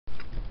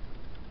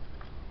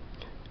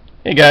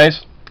Hey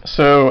guys,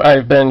 so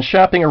I've been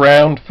shopping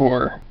around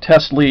for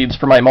test leads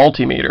for my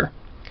multimeter,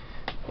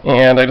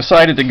 and I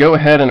decided to go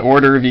ahead and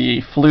order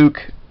the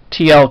Fluke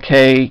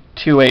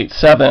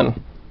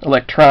TLK287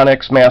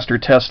 electronics master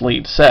test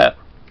lead set.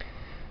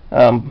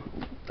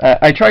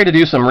 I tried to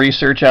do some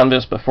research on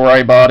this before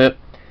I bought it,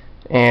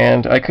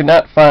 and I could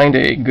not find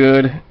a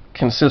good,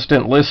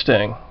 consistent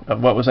listing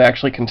of what was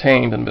actually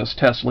contained in this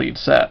test lead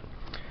set.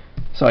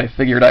 So I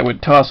figured I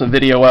would toss a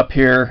video up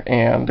here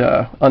and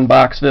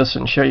unbox this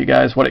and show you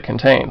guys what it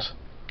contains.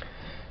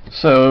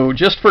 So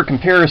just for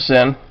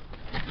comparison,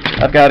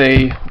 I've got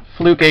a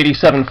Fluke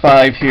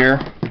 87.5 here,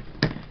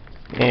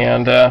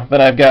 and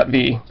then I've got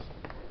the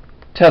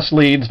test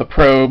leads, the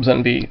probes,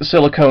 and the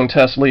silicone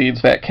test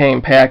leads that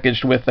came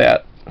packaged with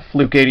that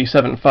Fluke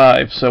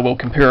 87.5, so we'll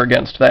compare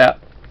against that.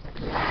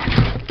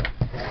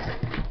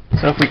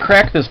 So if we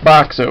crack this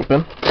box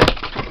open,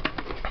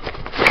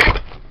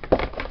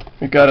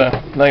 we've got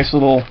a nice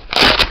little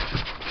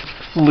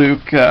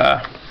Fluke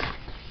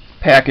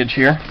package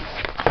here,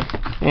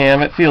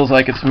 and it feels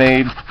like it's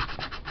made,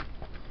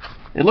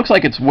 it looks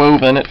like it's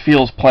woven, it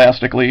feels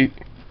plasticky,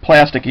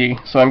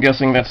 so I'm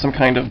guessing that's some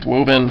kind of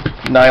woven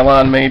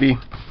nylon maybe,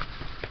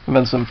 and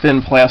then some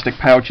thin plastic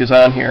pouches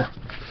on here.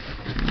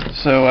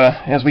 So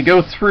as we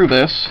go through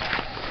this,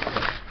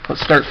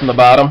 let's start from the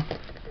bottom.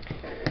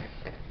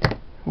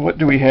 What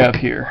do we have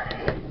here?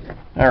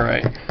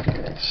 Alright,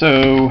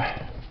 so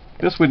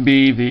this would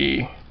be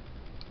the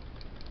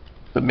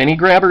mini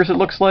grabbers, it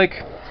looks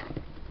like.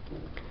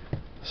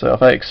 So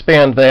if I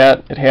expand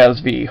that, it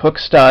has the hook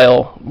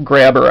style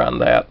grabber on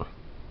that.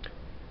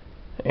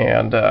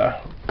 And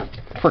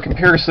for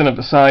comparison of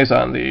the size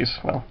on these,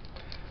 well,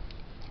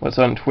 let's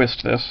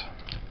untwist this.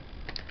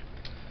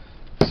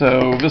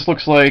 So this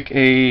looks like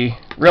a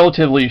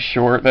relatively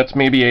short, that's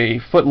maybe a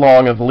foot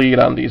long of lead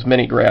on these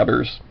mini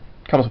grabbers.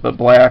 Comes with a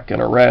black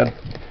and a red.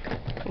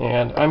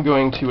 And I'm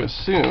going to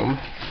assume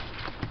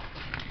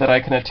that I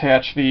can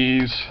attach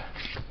these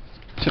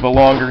to the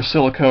longer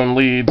silicone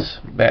leads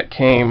that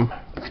came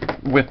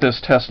with this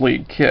test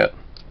lead kit.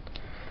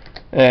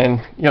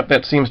 And yep,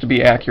 that seems to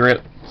be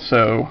accurate.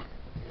 So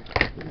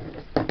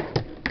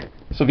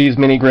these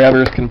mini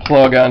grabbers can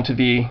plug onto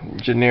the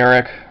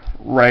generic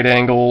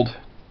right-angled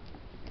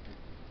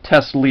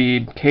test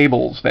lead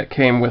cables that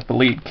came with the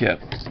lead kit.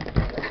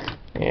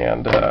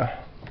 And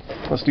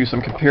let's do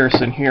some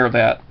comparison here of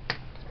that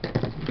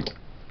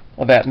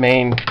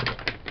main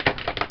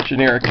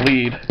generic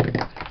lead.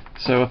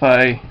 So if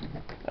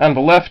on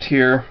the left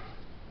here,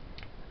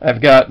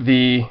 I've got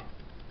the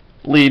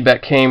lead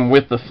that came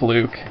with the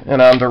Fluke,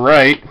 and on the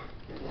right,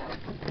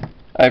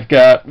 I've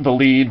got the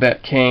lead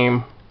that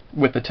came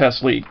with the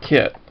test lead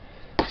kit.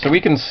 So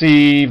we can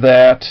see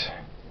that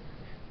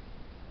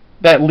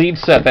that lead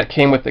set that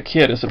came with the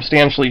kit is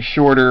substantially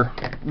shorter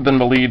than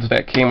the leads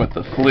that came with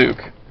the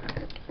Fluke.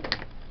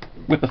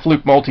 With the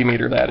Fluke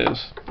multimeter, that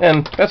is.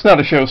 And that's not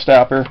a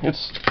showstopper,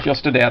 it's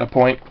just a data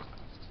point.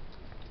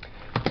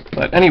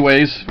 But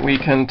anyways, we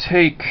can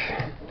take,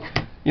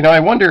 you know,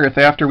 I wonder if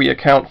after we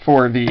account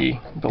for the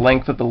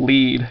length of the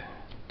lead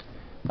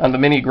on the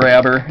mini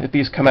grabber, if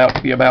these come out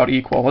to be about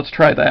equal. Let's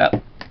try that.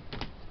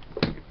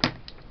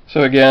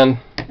 So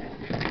again,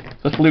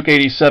 the Fluke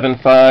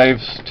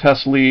 87.5's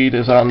test lead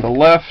is on the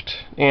left,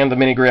 and the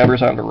mini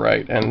grabber's on the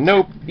right. And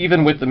nope,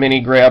 even with the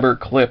mini grabber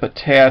clip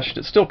attached,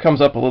 it still comes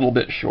up a little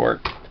bit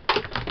short.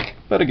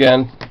 But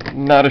again,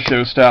 not a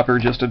showstopper,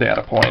 just a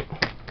data point.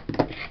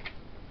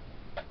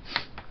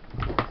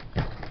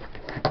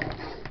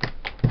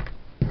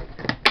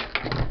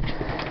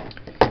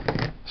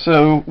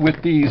 So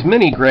with these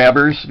mini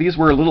grabbers, these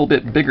were a little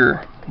bit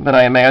bigger than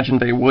I imagined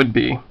they would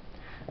be,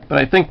 but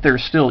I think they're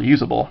still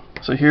usable.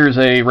 So here's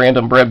a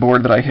random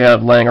breadboard that I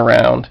have laying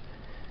around,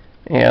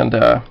 and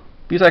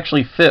these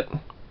actually fit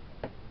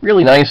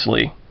really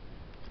nicely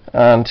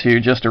onto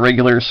just a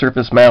regular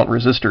surface mount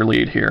resistor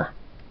lead here.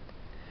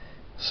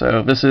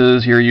 So this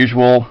is your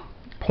usual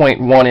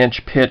 0.1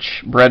 inch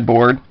pitch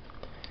breadboard,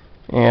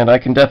 and I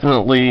can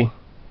definitely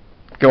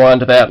go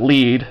onto that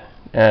lead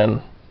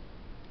and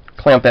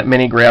clamp that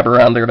mini grabber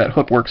on there. That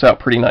hook works out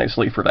pretty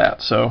nicely for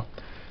that. So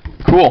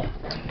cool.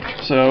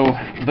 So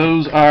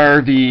those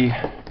are the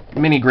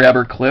mini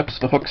grabber clips,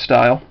 the hook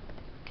style.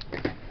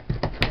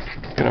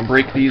 Gonna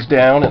break these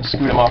down and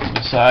scoot them off to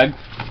the side.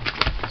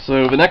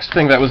 So the next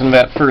thing that was in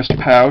that first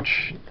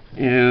pouch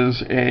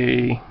is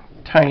a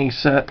tiny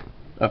set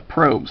of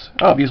probes.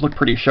 Oh, these look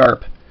pretty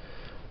sharp.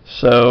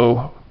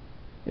 So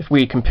if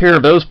we compare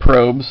those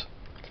probes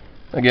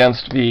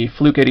against the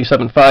Fluke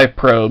 87.5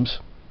 probes,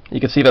 you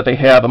can see that they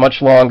have a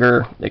much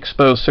longer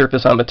exposed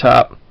surface on the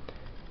top,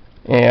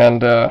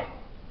 and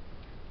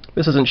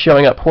this isn't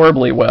showing up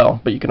horribly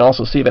well, but you can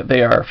also see that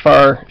they are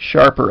far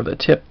sharper at the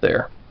tip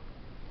there.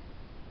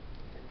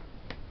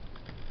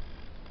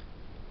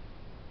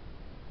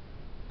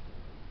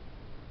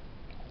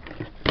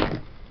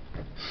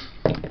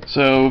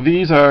 So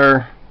these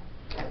are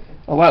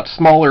a lot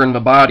smaller in the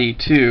body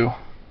too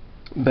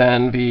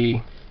than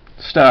the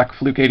stock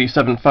Fluke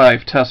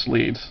 87.5 test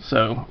leads.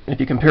 So if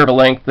you compare the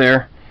length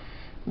there,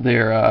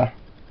 They're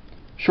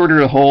shorter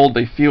to hold,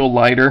 they feel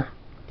lighter.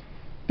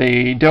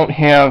 They don't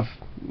have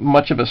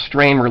much of a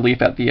strain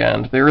relief at the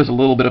end. There is a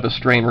little bit of a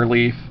strain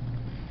relief.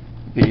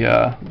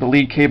 The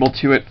lead cable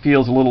to it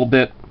feels a little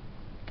bit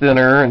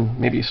thinner and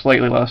maybe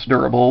slightly less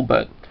durable,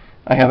 but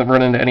I haven't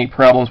run into any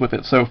problems with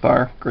it so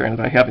far. Granted,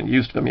 I haven't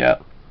used them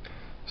yet.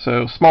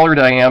 So smaller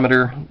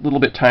diameter, a little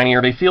bit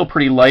tinier. They feel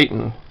pretty light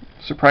and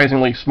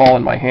surprisingly small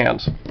in my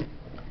hands.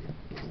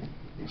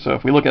 So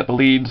if we look at the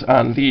leads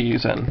on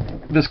these,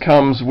 and this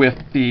comes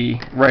with the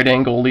right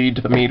angle lead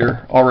to the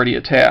meter already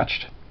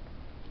attached.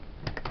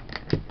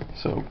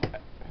 So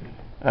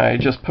I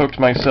just poked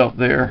myself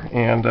there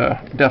and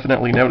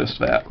definitely noticed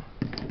that.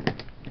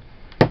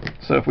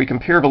 So if we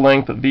compare the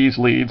length of these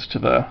leads to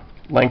the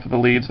length of the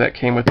leads that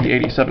came with the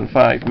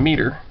 87.5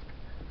 meter,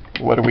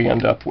 what do we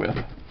end up with?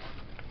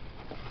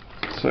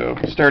 So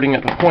starting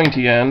at the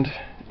pointy end,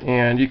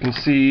 and you can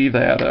see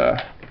that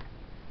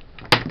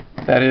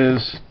that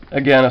is,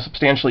 again, a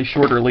substantially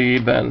shorter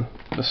lead than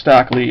the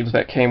stock leads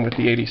that came with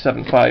the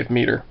 87.5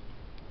 meter.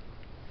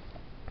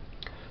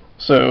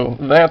 So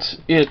that's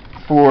it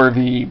for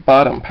the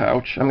bottom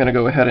pouch. I'm going to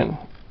go ahead and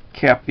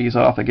cap these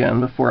off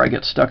again before I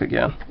get stuck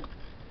again.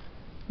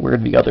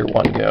 Where'd the other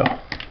one go?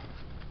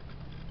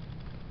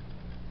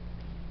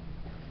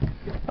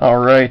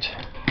 Alright.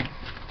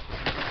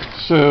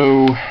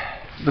 So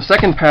the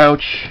second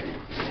pouch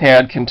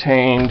had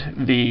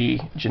contained the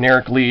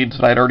generic leads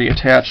that I'd already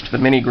attached to the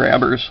mini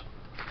grabbers.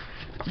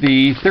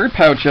 The third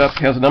pouch up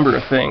has a number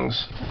of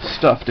things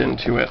stuffed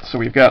into it. So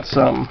we've got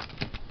some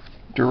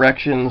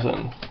directions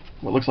and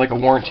what looks like a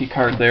warranty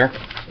card there.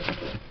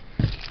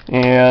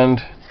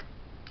 And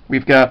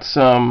we've got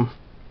some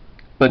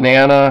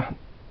banana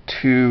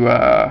to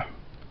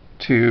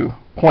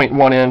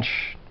 0.1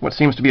 inch, what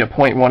seems to be a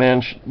 0.1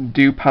 inch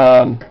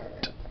DuPont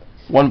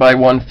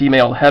 1x1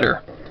 female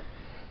header.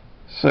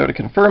 So to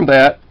confirm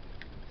that,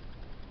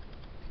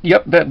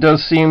 yep, that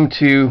does seem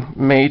to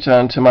mate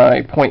onto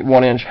my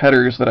 0.1 inch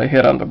headers that I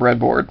hit on the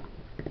breadboard.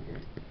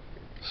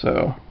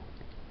 So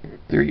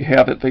there you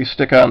have it, they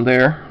stick on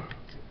there.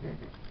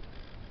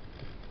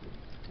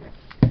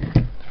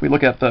 If we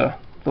look at the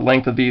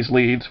length of these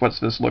leads, what's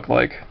this look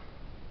like?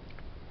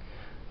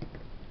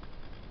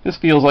 This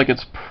feels like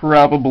it's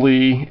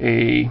probably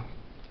a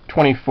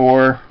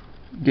 24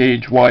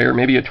 gauge wire,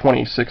 maybe a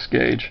 26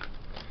 gauge.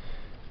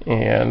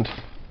 And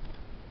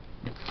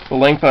the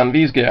length on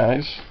these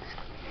guys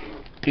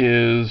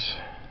is,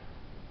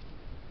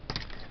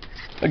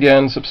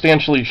 again,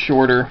 substantially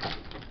shorter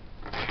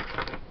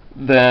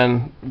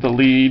than the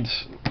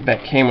leads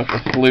that came with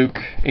the Fluke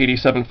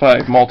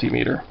 87.5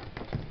 multimeter.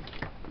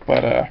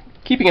 But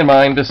keeping in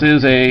mind this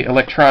is a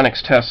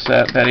electronics test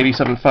set, that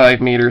 87.5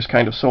 meter is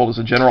kind of sold as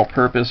a general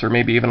purpose or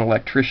maybe even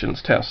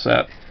electrician's test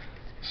set.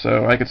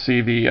 So I could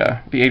see the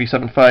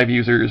 87.5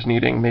 users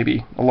needing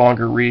maybe a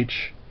longer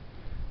reach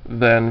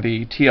than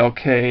the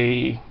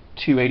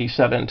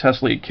TLK287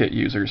 test lead kit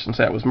users, since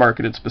that was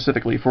marketed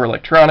specifically for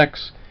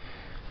electronics.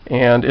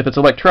 And if it's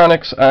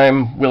electronics,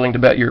 I'm willing to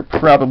bet you're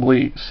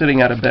probably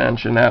sitting at a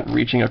bench and not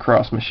reaching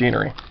across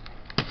machinery.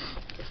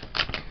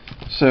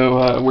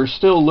 So we're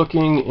still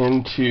looking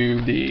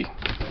into the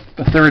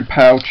third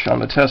pouch on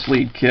the test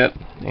lead kit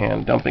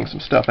and dumping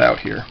some stuff out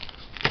here.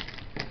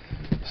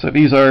 So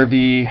these are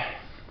the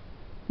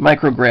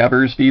micro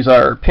grabbers. These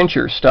are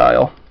pincher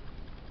style.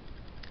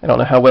 I don't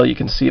know how well you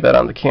can see that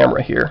on the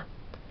camera here.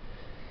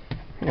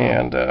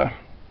 And so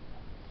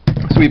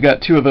we've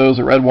got two of those,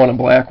 a red one and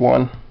a black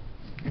one.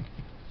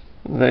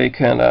 They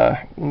can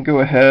go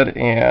ahead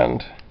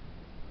and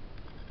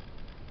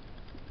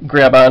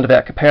grab onto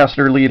that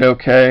capacitor lead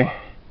okay.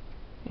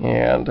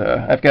 And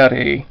I've got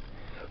a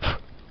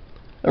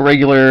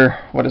regular,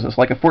 what is this,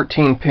 like a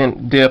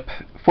 14-pin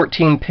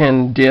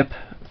dip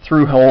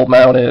through-hole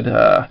mounted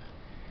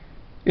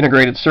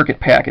integrated circuit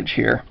package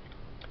here.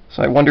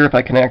 So I wonder if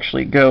I can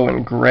actually go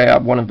and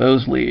grab one of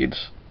those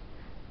leads.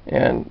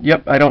 And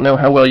yep, I don't know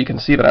how well you can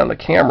see that on the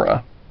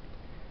camera,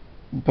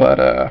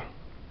 but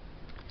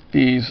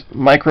these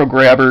micro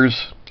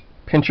grabbers,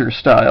 pincher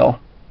style,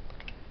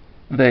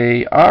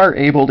 they are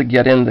able to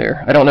get in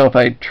there. I don't know if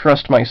I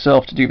trust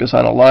myself to do this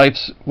on a live...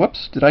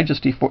 Whoops, did I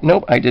just deform?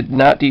 Nope, I did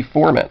not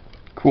deform it.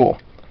 Cool.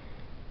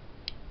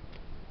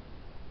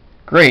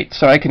 Great,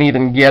 so I can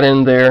even get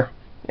in there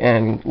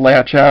and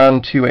latch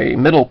on to a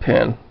middle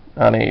pin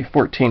on a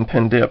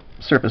 14-pin dip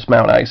surface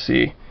mount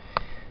IC.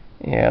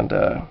 And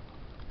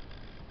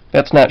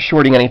that's not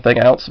shorting anything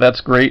out, so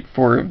that's great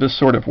for this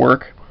sort of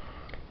work.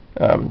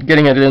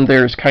 Getting it in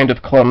there is kind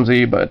of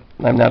clumsy, but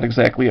I'm not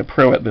exactly a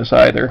pro at this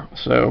either,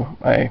 so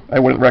I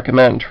wouldn't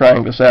recommend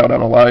trying this out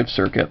on a live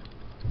circuit.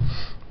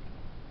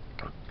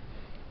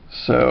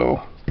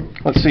 So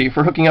let's see,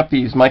 for hooking up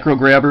these micro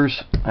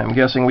grabbers, I'm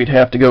guessing we'd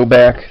have to go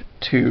back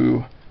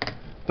to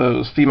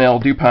those female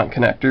DuPont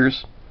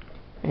connectors.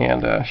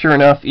 And sure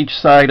enough, each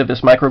side of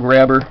this micro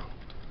grabber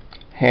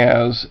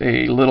has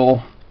a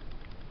little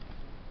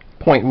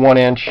 0.1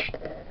 inch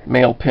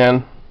male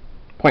pin,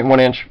 0.1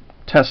 inch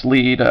test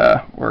lead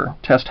or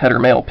test header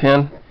male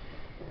pin,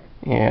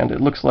 and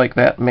it looks like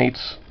that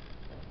mates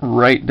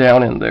right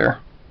down in there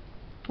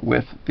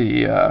with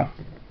the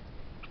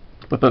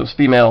with those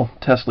female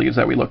test leads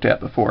that we looked at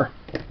before.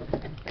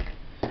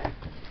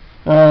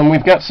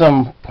 We've got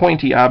some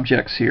pointy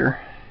objects here,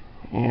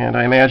 and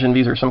I imagine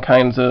these are some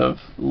kinds of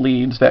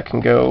leads that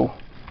can go,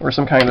 or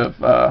some kind of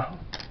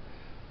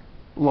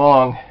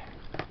long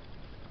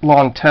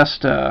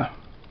test,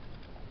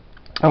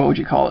 what would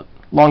you call it?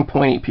 Long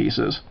pointy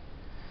pieces.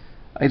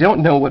 I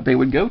don't know what they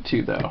would go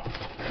to, though.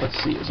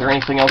 Let's see, is there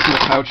anything else in the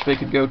pouch they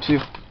could go to?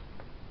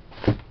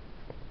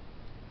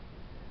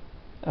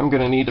 I'm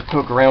going to need to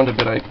poke around a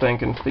bit, I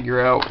think, and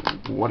figure out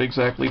what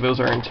exactly those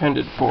are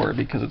intended for,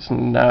 because it's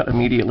not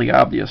immediately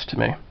obvious to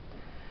me.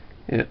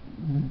 It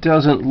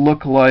doesn't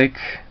look like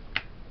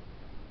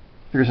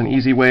there's an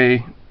easy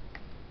way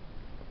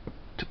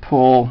to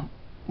pull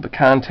the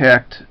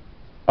contact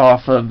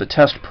off of the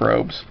test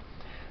probes,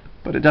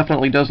 but it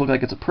definitely does look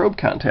like it's a probe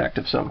contact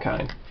of some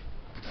kind.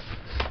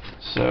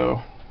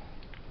 So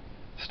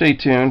stay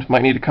tuned,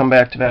 might need to come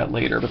back to that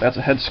later, but that's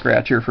a head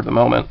scratcher for the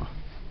moment.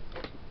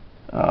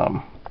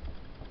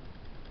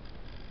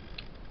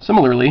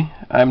 Similarly,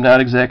 I'm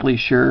not exactly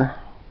sure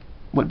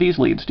what these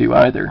leads do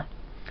either.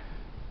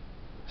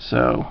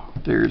 So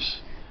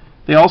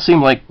they all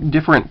seem like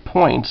different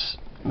points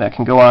that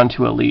can go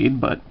onto a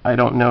lead, but I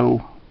don't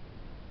know,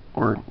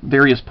 or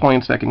various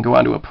points that can go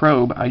onto a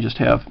probe. I just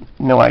have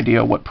no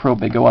idea what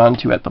probe they go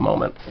onto at the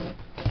moment.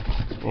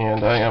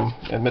 And I am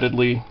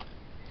admittedly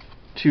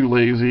too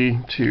lazy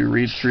to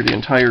read through the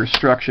entire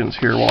instructions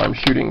here while I'm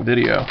shooting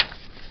video.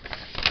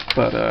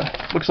 But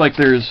looks like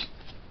there's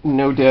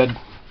no dead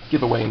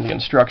giveaway in the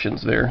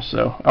instructions there,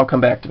 so I'll come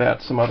back to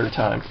that some other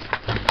time.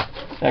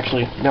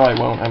 Actually, no, I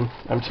won't.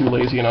 I'm too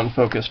lazy and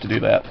unfocused to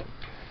do that.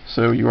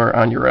 So you are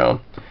on your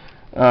own.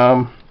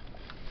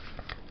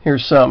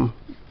 Here's some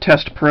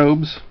test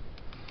probes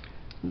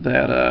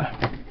that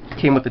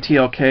came with the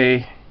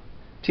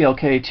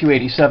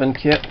TLK287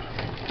 kit,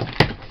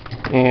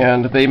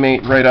 and they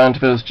mate right onto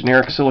those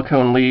generic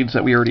silicone leads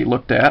that we already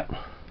looked at.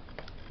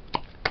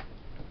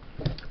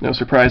 No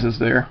surprises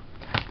there.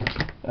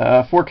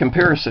 For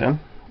comparison,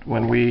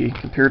 when we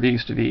compare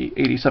these to the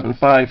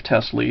 87.5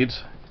 test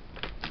leads,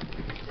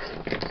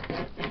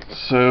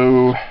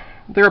 so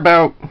they're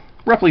about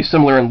roughly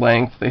similar in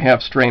length. They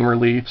have strain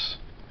reliefs.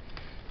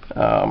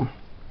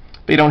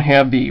 They don't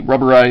have the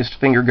rubberized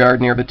finger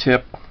guard near the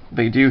tip.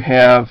 They do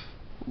have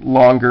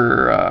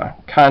longer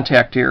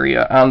contact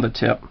area on the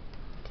tip.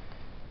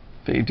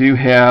 They do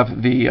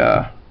have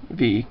the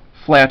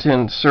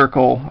flattened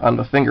circle on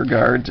the finger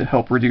guard to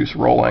help reduce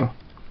rolling.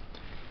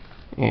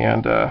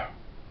 And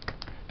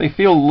they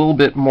feel a little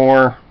bit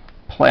more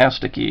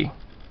plasticky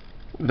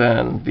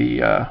than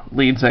the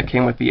leads that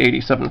came with the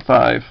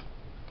 87.5,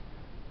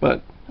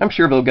 but I'm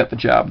sure they'll get the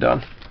job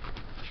done.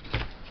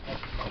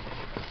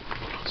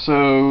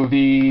 So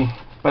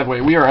by the way,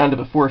 we are onto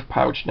the fourth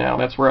pouch now.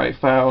 That's where I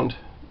found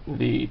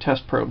the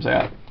test probes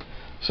at.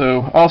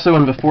 So also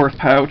in the fourth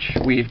pouch,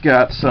 we've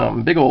got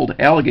some big old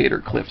alligator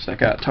clips that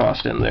got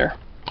tossed in there.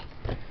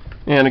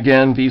 And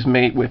again, these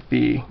mate with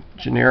the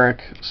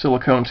generic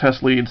silicone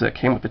test leads that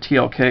came with the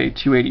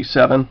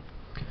TLK287.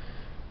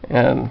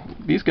 And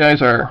these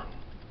guys are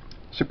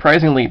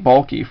surprisingly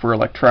bulky for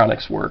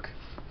electronics work.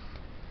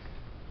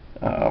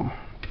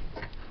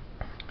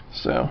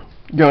 So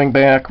going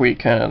back, we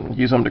can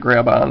use them to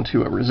grab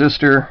onto a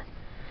resistor.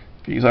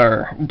 These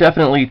are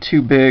definitely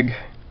too big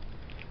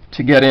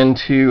to get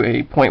into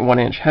a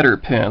 0.1-inch header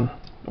pin,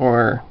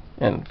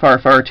 and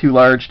far too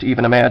large to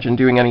even imagine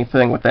doing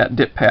anything with that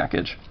dip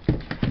package.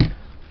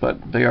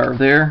 But they are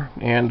there,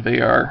 and they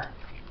are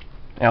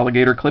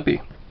alligator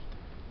clippy.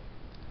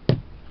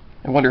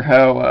 I wonder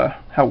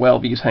how well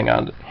these hang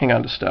on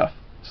to stuff.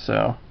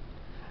 So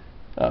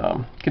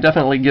could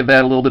definitely give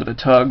that a little bit of a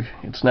tug.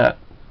 It's not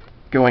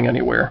going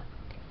anywhere.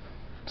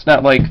 It's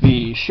not like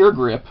the Sure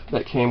Grip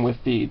that came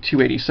with the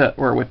 287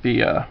 or with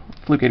the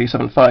Fluke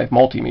 87.5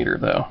 multimeter,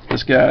 though.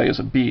 This guy is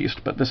a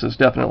beast, but this is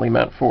definitely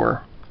meant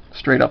for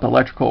straight up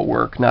electrical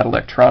work, not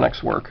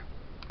electronics work.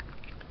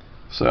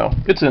 So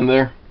it's in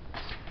there.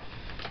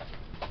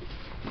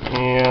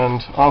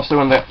 And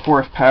also in that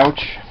fourth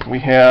pouch, we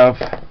have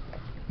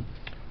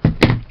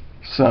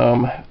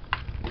some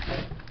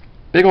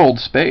big old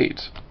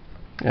spades,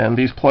 and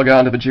these plug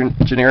onto the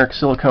generic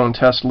silicone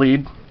test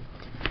lead,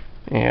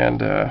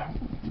 and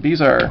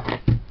these are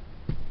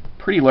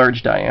pretty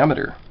large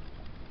diameter.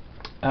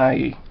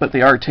 But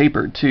they are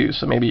tapered too,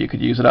 so maybe you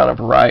could use it on a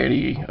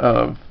variety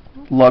of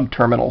lug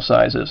terminal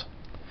sizes.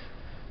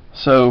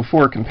 So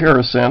for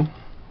comparison,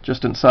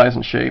 just in size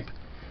and shape,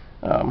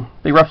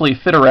 they roughly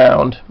fit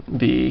around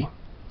the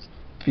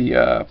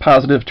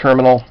positive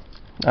terminal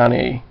on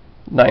a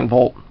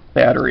 9-volt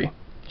battery,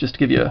 just to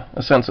give you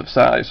a sense of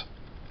size.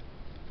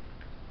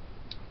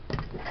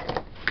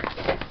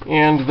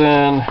 And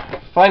then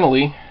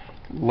finally,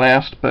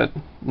 last but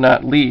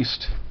not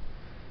least,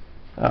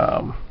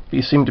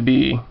 these seem to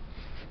be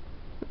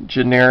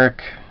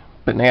generic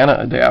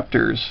banana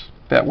adapters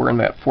that were in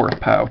that fourth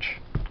pouch.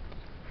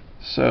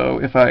 So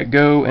if I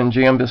go and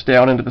jam this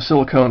down into the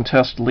silicone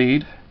test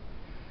lead,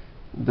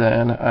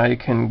 then I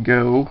can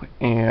go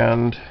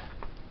and,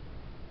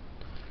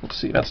 let's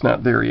see, that's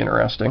not very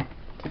interesting.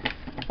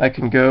 I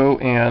can go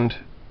and,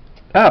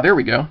 there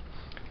we go.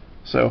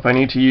 So if I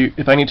need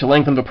to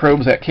lengthen the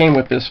probes that came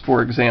with this,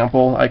 for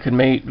example, I could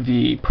mate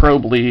the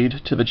probe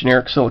lead to the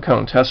generic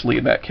silicone test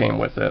lead that came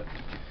with it.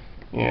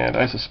 And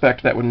I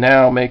suspect that would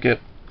now make it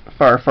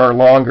far, far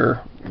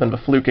longer than the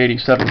Fluke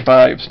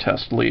 87.5's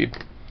test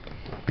lead.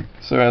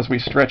 So as we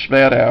stretch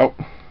that out,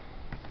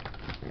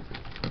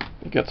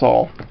 it gets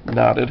all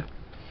knotted,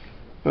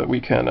 but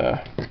we can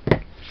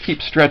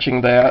keep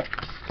stretching that.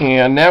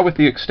 And now with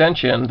the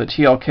extension, the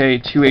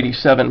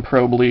TLK287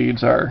 probe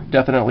leads are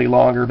definitely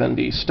longer than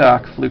the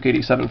stock Fluke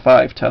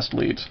 87.5 test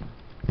leads.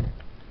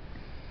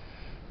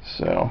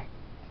 So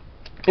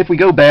if we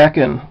go back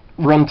and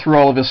run through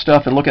all of this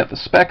stuff and look at the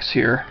specs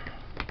here,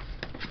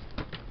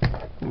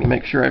 let me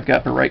make sure I've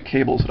got the right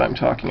cables that I'm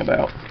talking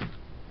about.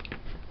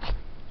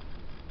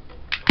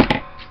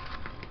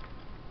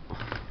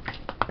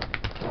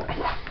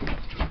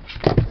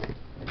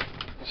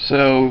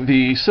 So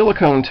the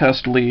silicone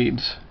test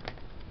leads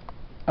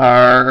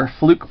are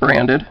Fluke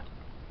branded,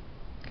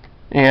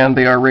 and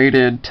they are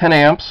rated 10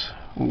 amps,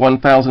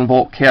 1000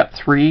 volt Cat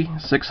 3,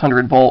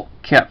 600 volt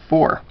Cat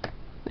 4,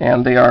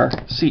 and they are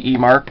CE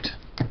marked.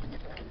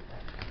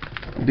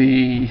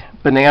 The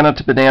banana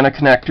to banana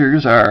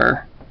connectors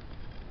are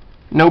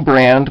no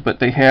brand, but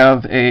they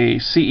have a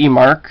CE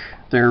mark.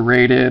 They're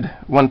rated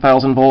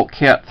 1000 volt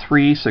Cat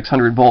 3,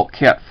 600 volt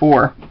Cat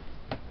 4.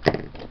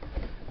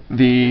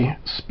 The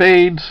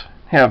spades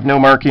have no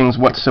markings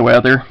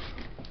whatsoever.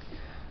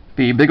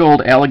 The big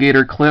old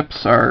alligator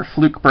clips are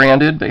Fluke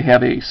branded. They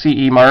have a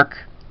CE mark.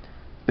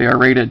 They are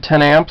rated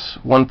 10 amps,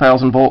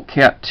 1000 volt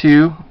Cat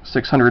 2,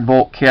 600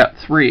 volt Cat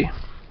 3.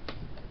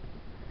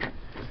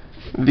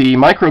 The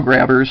micro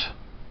grabbers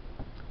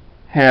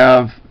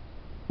have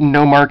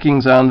no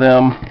markings on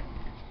them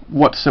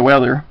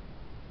whatsoever.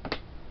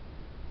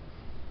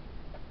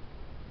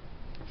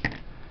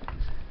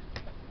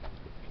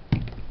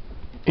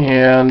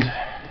 And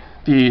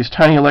these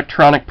tiny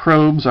electronic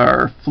probes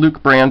are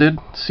Fluke branded,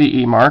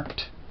 CE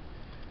marked,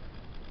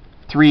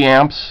 3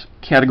 amps,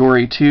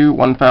 category 2,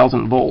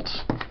 1000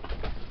 volts.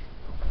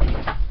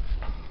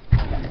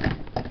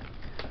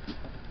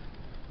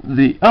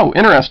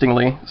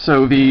 Interestingly,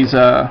 so these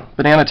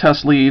banana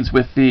test leads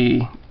with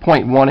the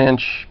 0.1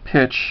 inch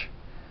pitch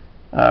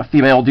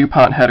female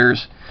DuPont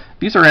headers,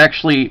 these are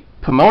actually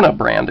Pomona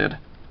branded.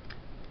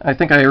 I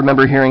think I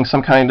remember hearing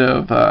some kind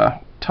of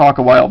talk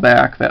a while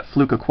back that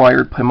Fluke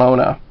acquired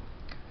Pomona.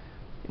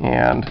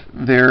 And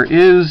there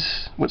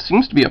is what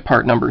seems to be a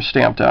part number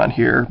stamped on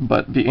here,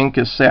 but the ink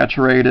is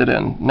saturated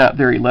and not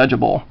very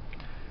legible.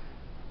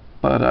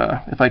 But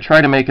if I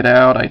try to make it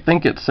out, I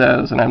think it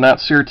says, and I'm not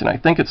certain, I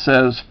think it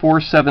says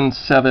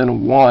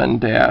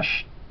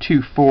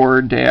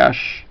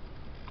 4771-24-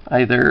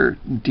 either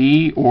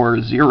D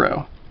or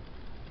 0.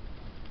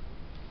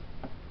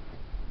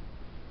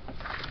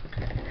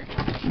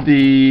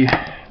 The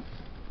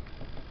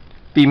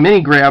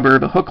mini grabber,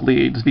 the hook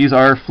leads, these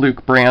are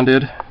Fluke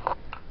branded,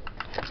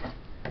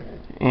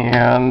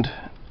 and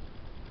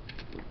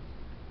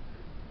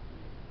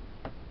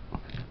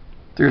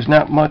there's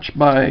not much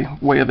by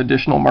way of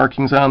additional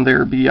markings on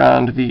there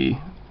beyond the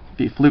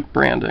Fluke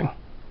branding.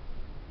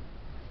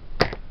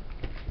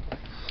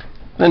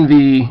 Then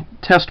the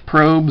test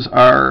probes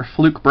are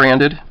Fluke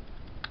branded,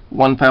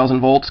 1000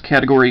 volts,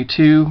 category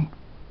 2,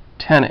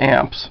 10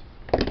 amps.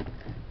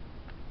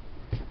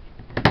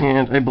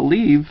 And I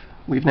believe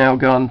we've now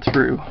gone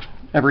through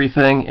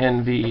everything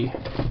in the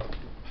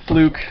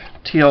Fluke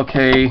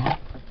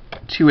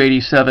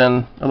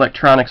TLK287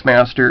 Electronics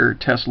Master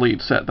test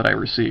lead set that I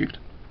received.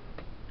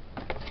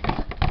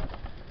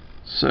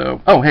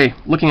 So, hey,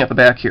 looking at the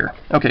back here.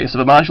 Okay, so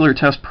the modular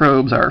test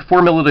probes are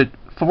 4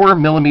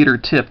 millimeter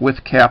tip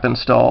with cap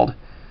installed,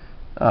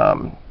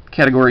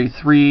 category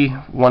 3,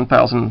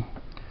 1000.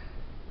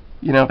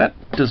 You know, that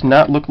does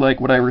not look like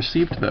what I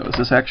received, though. Is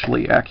this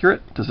actually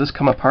accurate? Does this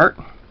come apart?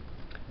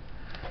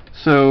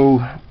 So,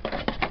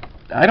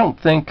 I don't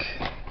think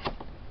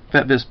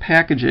that this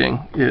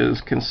packaging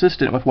is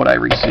consistent with what I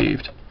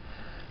received.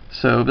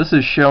 So this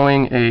is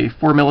showing a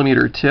 4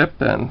 millimeter tip,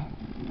 and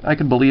I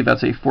can believe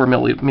that's a 4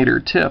 millimeter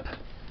tip,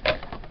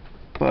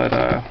 but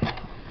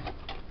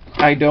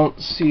I don't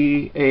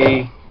see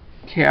a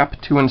cap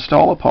to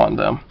install upon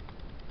them.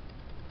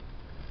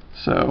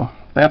 So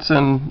that's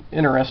an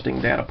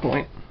interesting data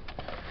point.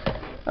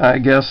 I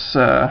guess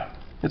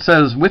it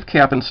says with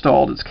cap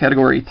installed, it's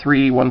category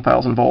 3,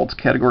 1000 volts,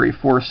 category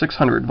 4,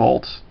 600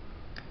 volts.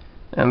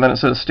 And then it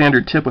says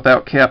standard tip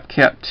without cap,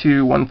 Cat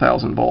 2,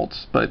 1000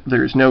 volts. But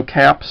there's no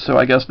cap, so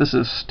I guess this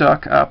is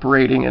stuck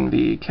operating in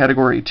the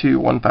category 2,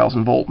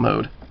 1000 volt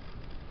mode.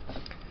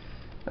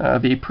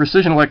 The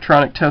precision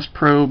electronic test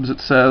probes, it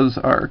says,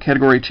 are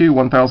category 2,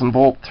 1000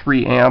 volt,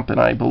 3 amp,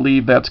 and I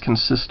believe that's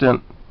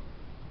consistent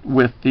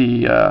with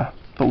the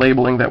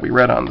labeling that we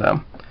read on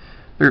them.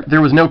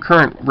 There was no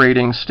current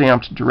rating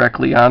stamped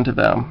directly onto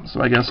them, so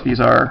I guess these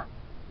are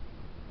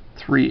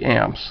 3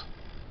 amps.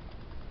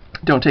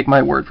 Don't take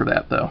my word for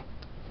that, though.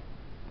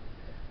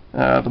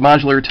 The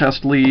modular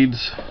test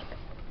leads.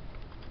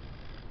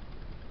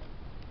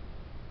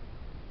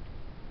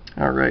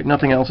 Alright,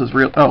 nothing else is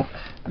real. Oh,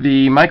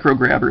 the micro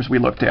grabbers we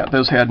looked at,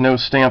 those had no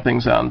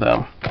stampings on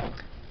them.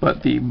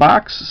 But the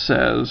box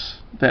says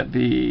that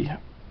the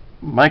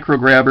micro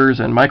grabbers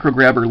and micro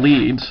grabber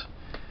leads,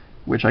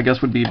 which I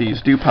guess would be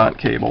these DuPont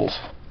cables,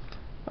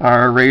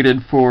 are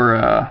rated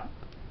for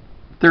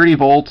 30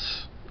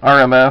 volts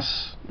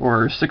RMS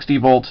or 60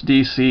 volts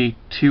DC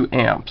 2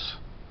 amps.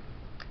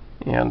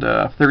 And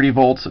 30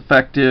 volts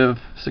effective,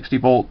 60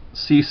 volt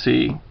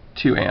CC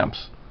 2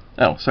 amps.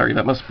 Oh, sorry,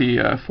 that must be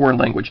foreign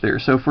language there.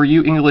 So for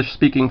you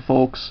English-speaking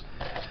folks,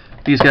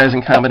 these guys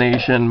in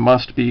combination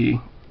must be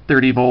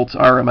 30 volts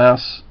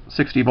RMS,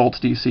 60 volts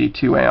DC,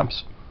 2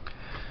 amps.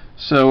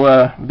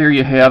 So there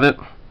you have it.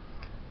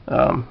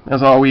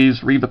 As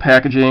always, read the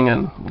packaging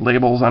and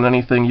labels on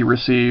anything you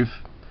receive.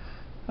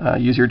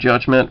 Use your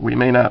judgment. We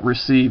may not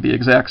receive the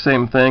exact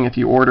same thing if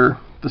you order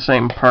the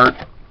same part.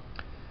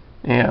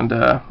 And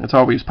it's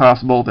always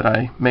possible that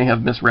I may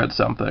have misread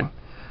something.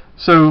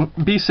 So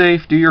be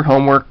safe, do your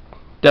homework,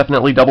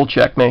 definitely double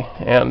check me,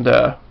 and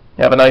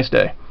have a nice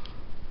day.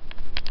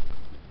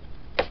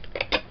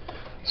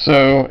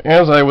 So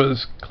as I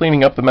was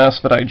cleaning up the mess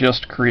that I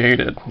just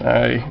created,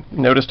 I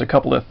noticed a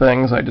couple of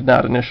things I did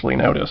not initially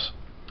notice.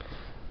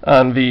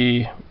 On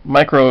the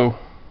micro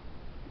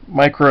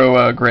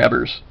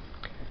grabbers,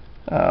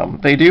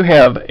 they do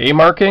have a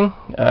marking.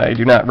 I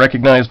do not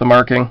recognize the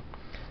marking,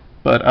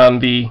 but on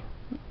the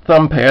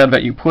thumb pad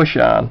that you push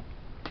on,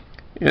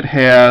 it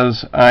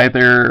has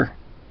either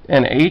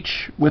an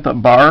H with a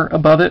bar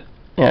above it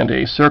and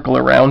a circle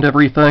around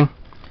everything,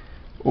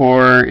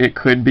 or it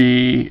could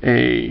be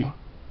a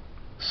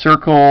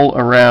circle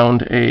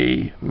around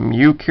a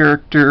mu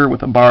character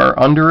with a bar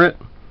under it,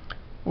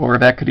 or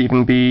that could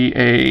even be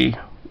a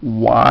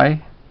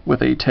Y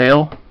with a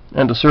tail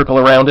and a circle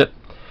around it.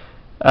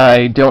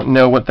 I don't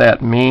know what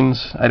that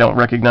means. I don't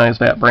recognize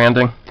that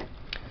branding.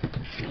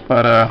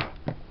 But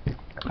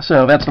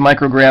so that's the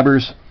micro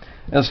grabbers.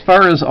 As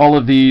far as all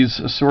of these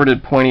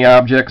assorted pointy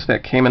objects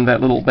that came in that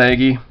little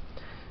baggie,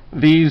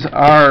 these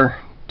are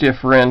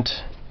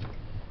different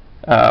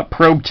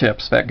probe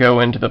tips that go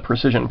into the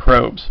precision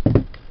probes.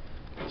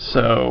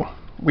 So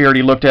we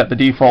already looked at the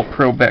default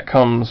probe that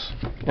comes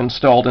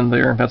installed in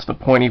there. That's the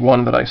pointy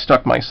one that I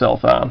stuck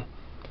myself on.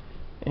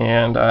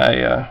 And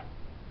I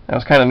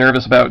was kind of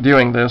nervous about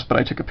doing this, but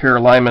I took a pair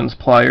of Lyman's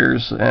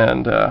pliers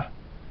and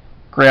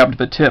grabbed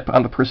the tip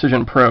on the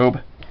precision probe,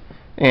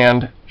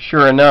 and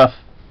sure enough,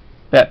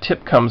 that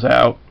tip comes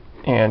out,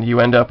 and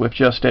you end up with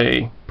just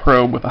a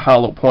probe with a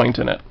hollow point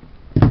in it.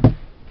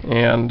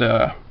 And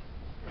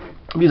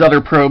these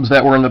other probes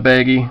that were in the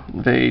baggie,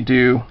 they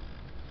do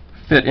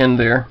fit in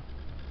there,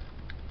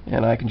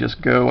 and I can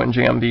just go and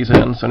jam these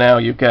in. So now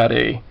you've got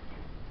a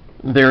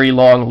very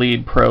long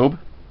lead probe,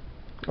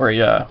 or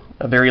a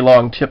very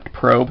long tipped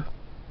probe.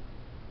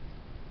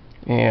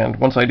 And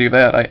once I do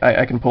that,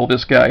 I can pull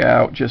this guy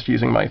out just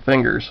using my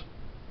fingers.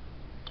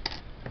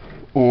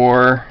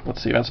 Or,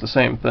 let's see, that's the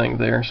same thing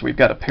there. So we've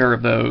got a pair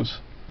of those.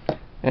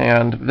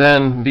 And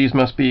then these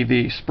must be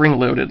the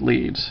spring-loaded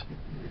leads.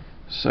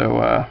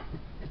 So,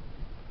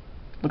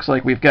 looks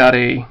like we've got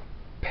a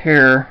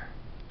pair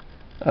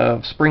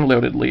of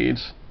spring-loaded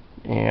leads.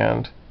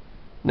 And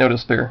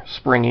notice they're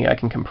springy. I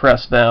can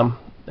compress them,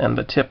 and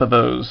the tip of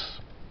those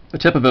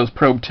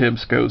probe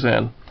tips goes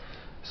in.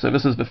 So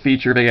this is the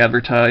feature they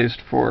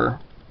advertised for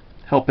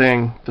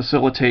helping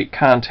facilitate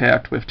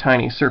contact with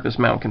tiny surface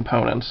mount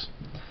components.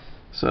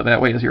 So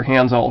that way, as your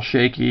hand's all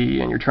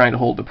shaky and you're trying to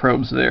hold the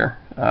probes there,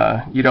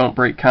 you don't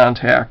break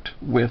contact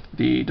with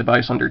the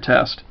device under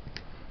test.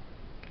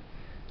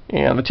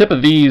 And the tip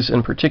of these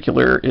in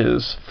particular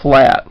is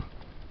flat,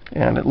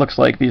 and it looks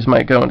like these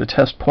might go into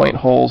test point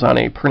holes on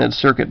a printed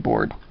circuit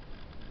board.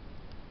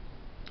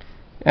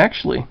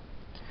 Actually,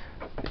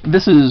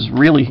 this is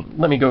really,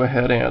 let me go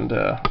ahead and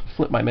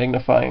flip my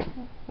magnifying.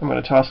 I'm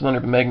going to toss it under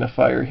the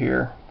magnifier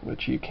here,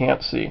 which you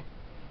can't see.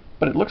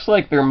 But it looks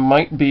like there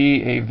might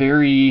be a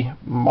very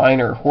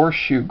minor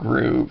horseshoe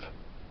groove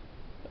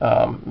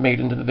made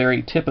into the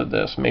very tip of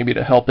this, maybe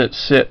to help it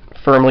sit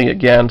firmly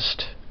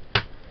against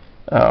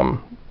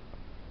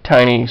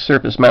tiny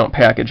surface mount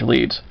package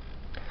leads.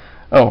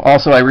 Oh,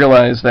 also I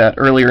realized that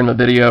earlier in the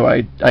video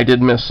I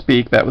did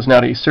misspeak. That was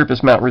not a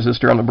surface mount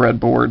resistor on the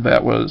breadboard,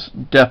 that was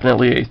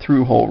definitely a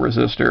through-hole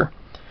resistor.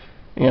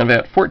 And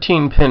that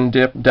 14-pin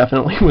dip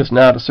definitely was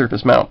not a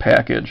surface mount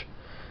package.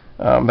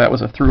 That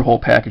was a through-hole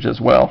package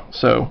as well.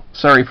 So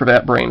sorry for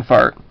that brain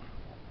fart.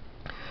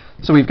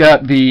 So we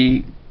have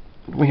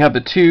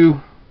the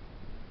two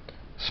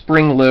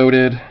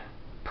spring-loaded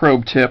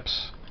probe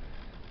tips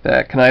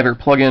that can either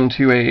plug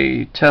into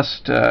a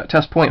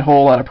test point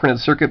hole on a printed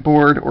circuit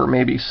board, or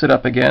maybe sit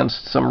up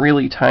against some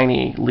really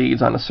tiny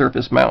leads on a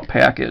surface mount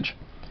package.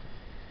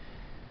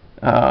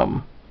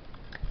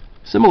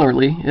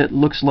 Similarly, it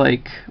looks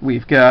like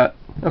we've got,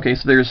 okay,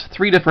 so there's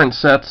 3 different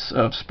sets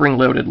of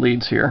spring-loaded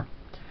leads here.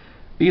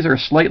 These are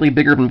slightly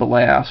bigger than the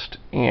last,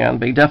 and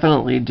they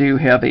definitely do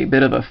have a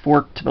bit of a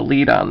fork to the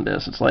lead on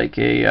this. It's like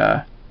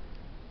a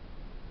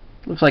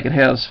looks like it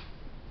has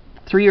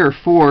 3 or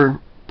 4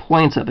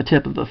 points at the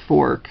tip of the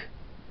fork,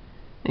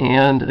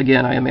 and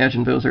again, I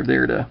imagine those are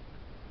there to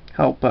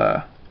help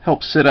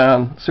sit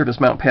on surface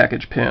mount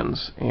package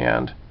pins,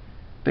 and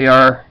they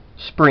are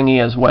springy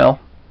as well.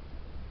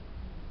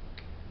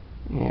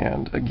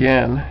 And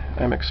again,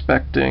 I'm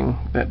expecting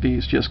that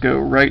these just go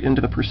right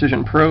into the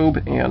precision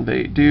probe, and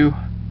they do.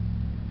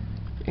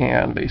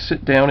 And they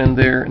sit down in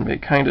there, and they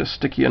kind of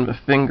stick you in the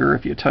finger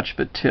if you touch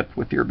the tip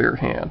with your bare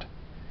hand.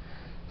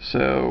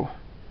 So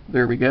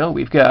there we go.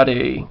 We've got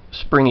a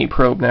springy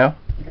probe now.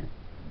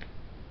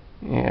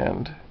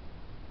 And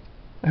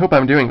I hope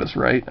I'm doing this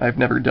right. I've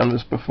never done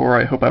this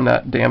before. I hope I'm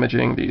not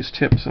damaging these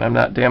tips and I'm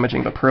not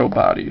damaging the probe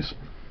bodies.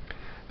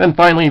 Then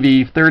finally,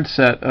 the third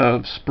set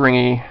of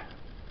springy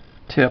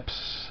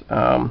tips.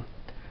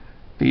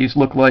 These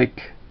look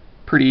like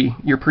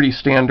your pretty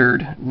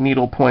standard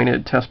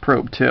needle-pointed test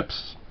probe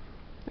tips,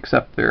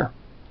 except they're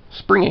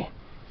springy.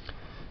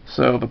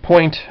 So the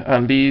point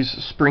on these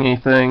springy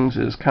things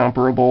is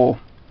comparable.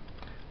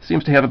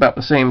 Seems to have about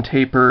the same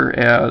taper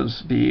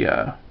as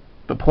the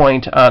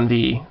point on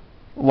the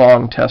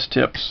long test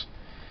tips,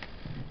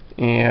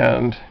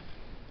 and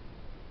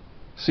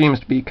seems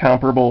to be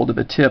comparable to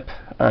the tip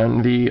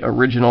on the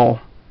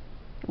original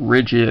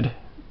rigid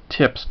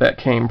tips that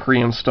came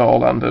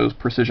pre-installed on those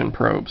precision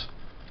probes.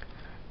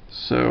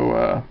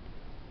 So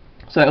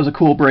that was a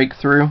cool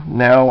breakthrough.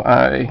 Now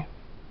I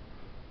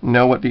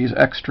know what these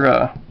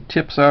extra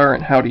tips are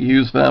and how to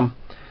use them.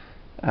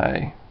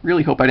 I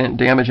really hope I didn't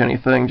damage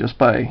anything just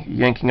by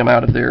yanking them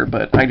out of there,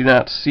 but I do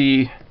not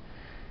see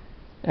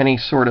any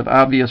sort of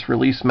obvious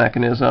release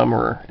mechanism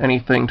or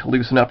anything to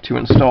loosen up to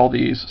install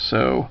these,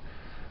 so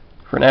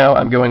for now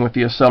I'm going with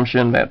the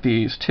assumption that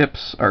these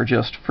tips are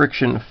just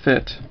friction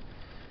fit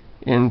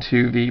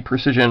into the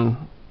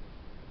precision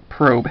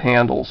probe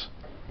handles.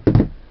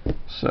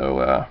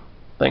 So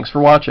thanks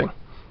for watching.